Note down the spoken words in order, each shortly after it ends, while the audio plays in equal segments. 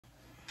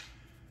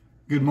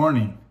Good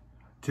morning.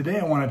 Today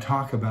I want to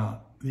talk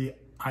about the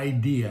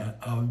idea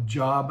of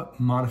job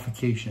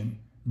modification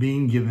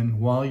being given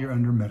while you're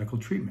under medical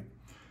treatment.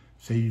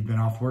 Say you've been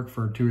off work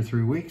for 2 or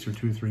 3 weeks or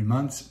 2 or 3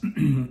 months,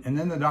 and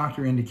then the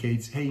doctor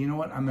indicates, hey, you know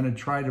what, I'm going to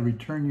try to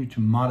return you to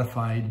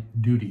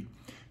modified duty,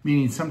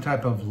 meaning some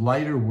type of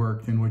lighter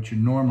work than what you're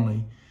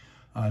normally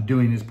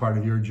doing as part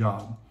of your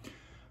job.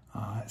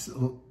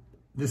 So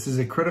this is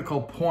a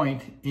critical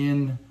point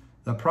in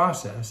the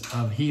process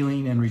of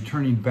healing and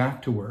returning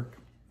back to work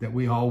that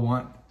we all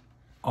want,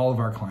 all of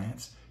our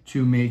clients,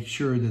 to make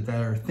sure that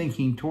they're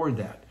thinking toward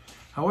that.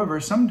 However,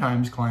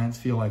 sometimes clients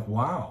feel like,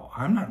 wow,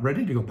 I'm not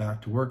ready to go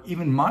back to work,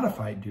 even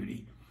modified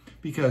duty,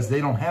 because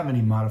they don't have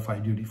any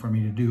modified duty for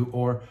me to do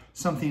or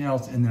something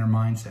else in their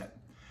mindset.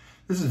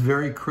 This is a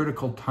very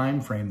critical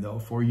time frame, though,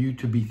 for you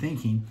to be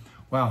thinking,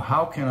 wow,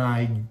 how can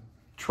I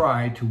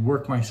try to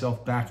work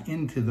myself back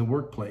into the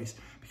workplace?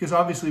 Because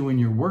obviously when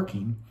you're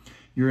working,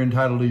 you're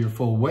entitled to your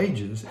full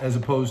wages as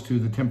opposed to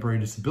the temporary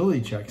disability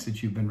checks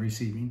that you've been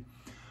receiving.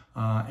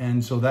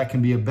 And so that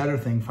can be a better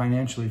thing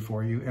financially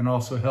for you and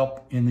also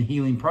help in the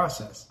healing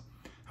process.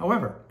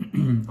 However,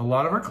 a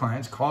lot of our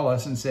clients call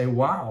us and say,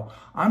 wow,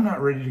 I'm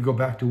not ready to go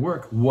back to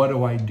work. What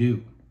do I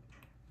do?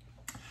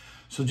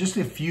 So just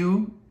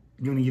I'm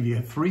going to give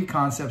you 3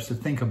 concepts to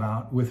think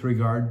about with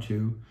regard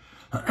to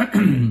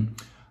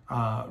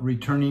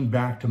returning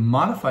back to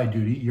modified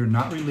duty. You're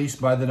not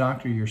released by the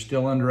doctor. You're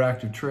still under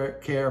active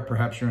care.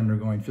 Perhaps you're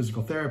undergoing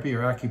physical therapy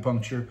or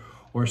acupuncture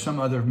or some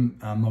other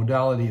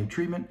modality of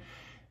treatment,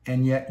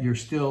 and yet you're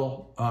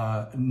still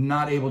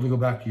not able to go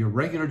back to your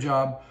regular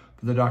job,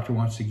 but the doctor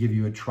wants to give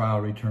you a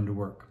trial return to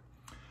work.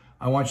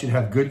 I want you to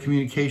have good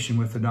communication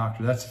with the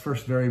doctor. That's the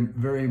first very,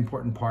 very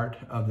important part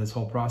of this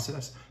whole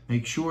process.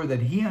 Make sure that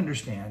he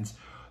understands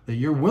that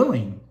you're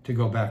willing to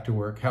go back to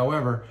work.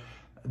 However,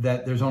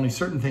 that there's only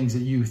certain things that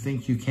you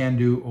think you can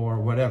do or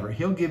whatever.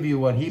 He'll give you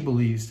what he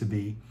believes to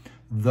be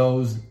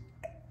those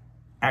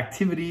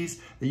activities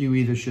that you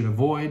either should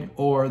avoid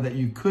or that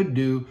you could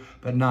do,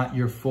 but not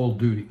your full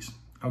duties,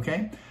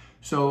 okay?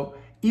 So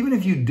even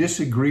if you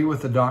disagree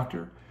with the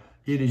doctor,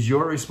 it is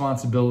your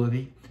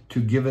responsibility to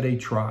give it a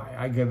try.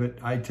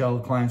 I tell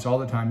clients all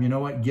the time, you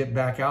know what, get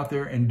back out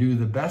there and do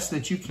the best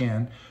that you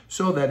can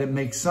so that it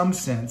makes some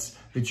sense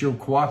that you're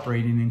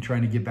cooperating and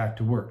trying to get back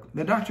to work.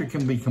 The doctor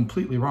can be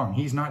completely wrong.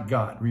 He's not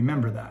God.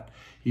 Remember that.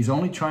 He's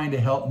only trying to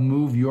help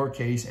move your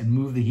case and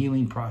move the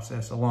healing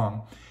process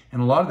along.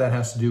 And a lot of that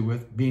has to do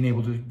with being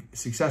able to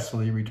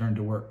successfully return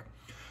to work.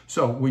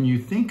 So when you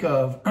think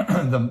of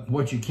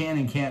what you can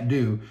and can't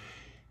do,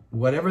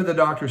 whatever the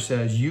doctor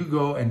says, you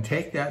go and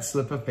take that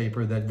slip of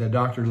paper that the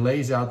doctor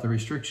lays out the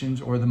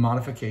restrictions or the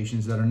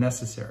modifications that are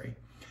necessary,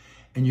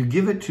 and you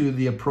give it to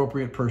the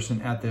appropriate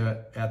person at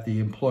the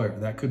employer.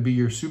 That could be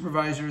your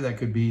supervisor, that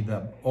could be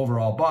the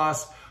overall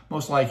boss.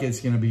 Most likely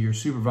it's going to be your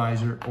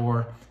supervisor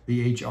or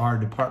the HR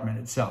department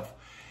itself.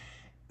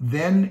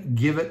 Then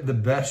give it the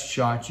best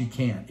shot you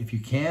can. If you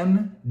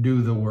can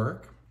do the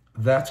work,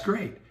 that's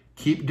great.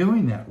 Keep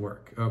doing that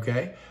work,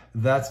 okay?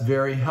 That's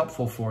very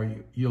helpful for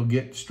you. You'll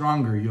get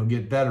stronger, you'll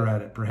get better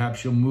at it.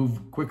 Perhaps you'll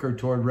move quicker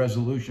toward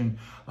resolution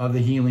of the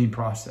healing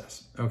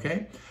process,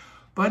 okay?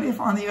 But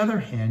if, on the other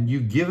hand, you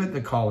give it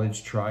the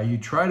college try, you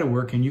try to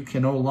work and you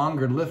can no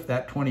longer lift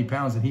that 20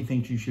 pounds that he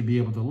thinks you should be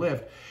able to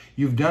lift,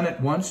 you've done it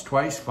once,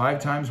 twice,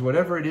 5 times,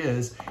 whatever it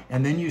is,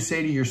 and then you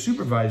say to your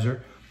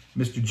supervisor,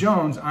 Mr.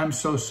 Jones, I'm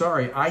so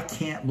sorry, I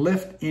can't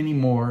lift any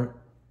more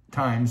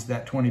times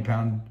that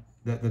 20-pound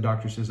that the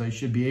doctor says I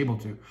should be able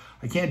to.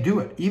 I can't do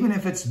it, even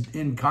if it's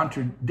in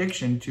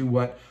contradiction to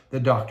what the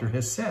doctor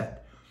has said.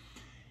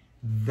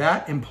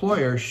 That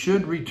employer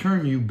should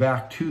return you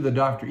back to the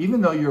doctor,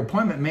 even though your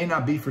appointment may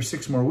not be for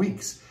 6 more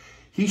weeks.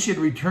 He should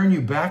return you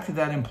back to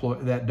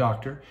that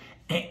doctor,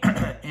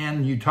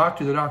 and you talk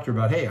to the doctor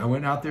about, hey, I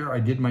went out there,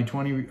 I did my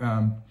 20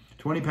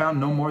 pound,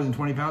 no more than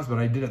 20 pounds, but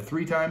I did it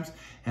 3 times,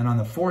 and on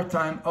the 4th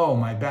time, oh,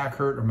 my back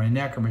hurt or my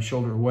neck or my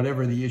shoulder or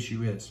whatever the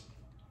issue is.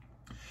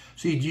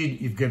 So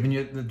you've given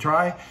it the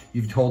try,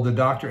 you've told the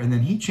doctor, and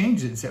then he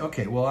changes it and say,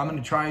 okay, well, I'm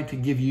going to try to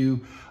give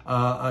you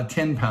a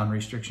 10-pound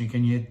restriction.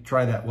 Can you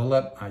try that?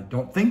 Well, I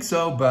don't think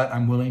so, but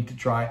I'm willing to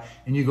try.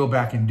 And you go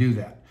back and do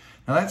that.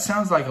 Now, that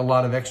sounds like a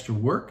lot of extra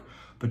work,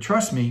 but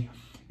trust me,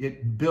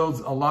 it builds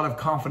a lot of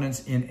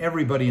confidence in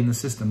everybody in the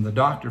system. The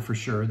doctor, for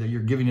sure, that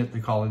you're giving it the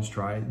college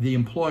try. The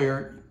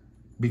employer,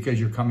 because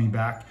you're coming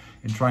back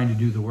and trying to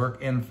do the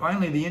work. And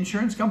finally, the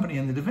insurance company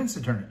and the defense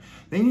attorney.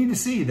 They need to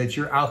see that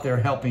you're out there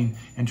helping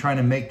and trying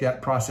to make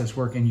that process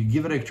work, and you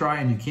give it a try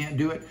and you can't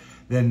do it,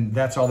 then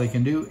that's all they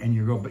can do, and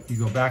you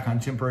go back on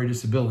temporary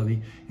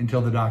disability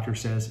until the doctor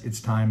says it's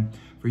time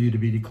for you to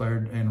be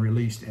declared and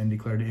released and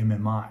declared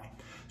MMI.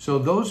 So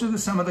those are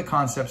some of the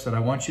concepts that I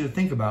want you to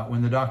think about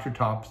when the doctor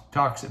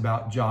talks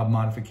about job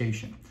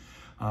modification.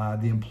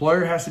 The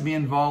employer has to be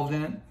involved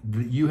in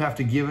it. You have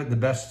to give it the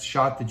best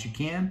shot that you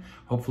can.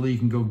 Hopefully you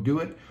can go do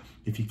it.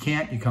 If you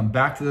can't, you come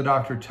back to the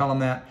doctor, tell him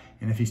that.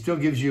 And if he still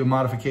gives you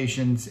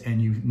modifications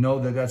and you know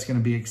that that's going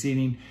to be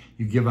exceeding,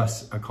 you give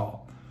us a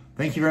call.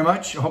 Thank you very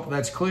much. I hope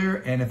that's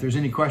clear. And if there's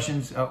any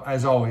questions,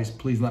 as always,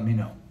 please let me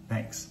know.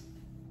 Thanks.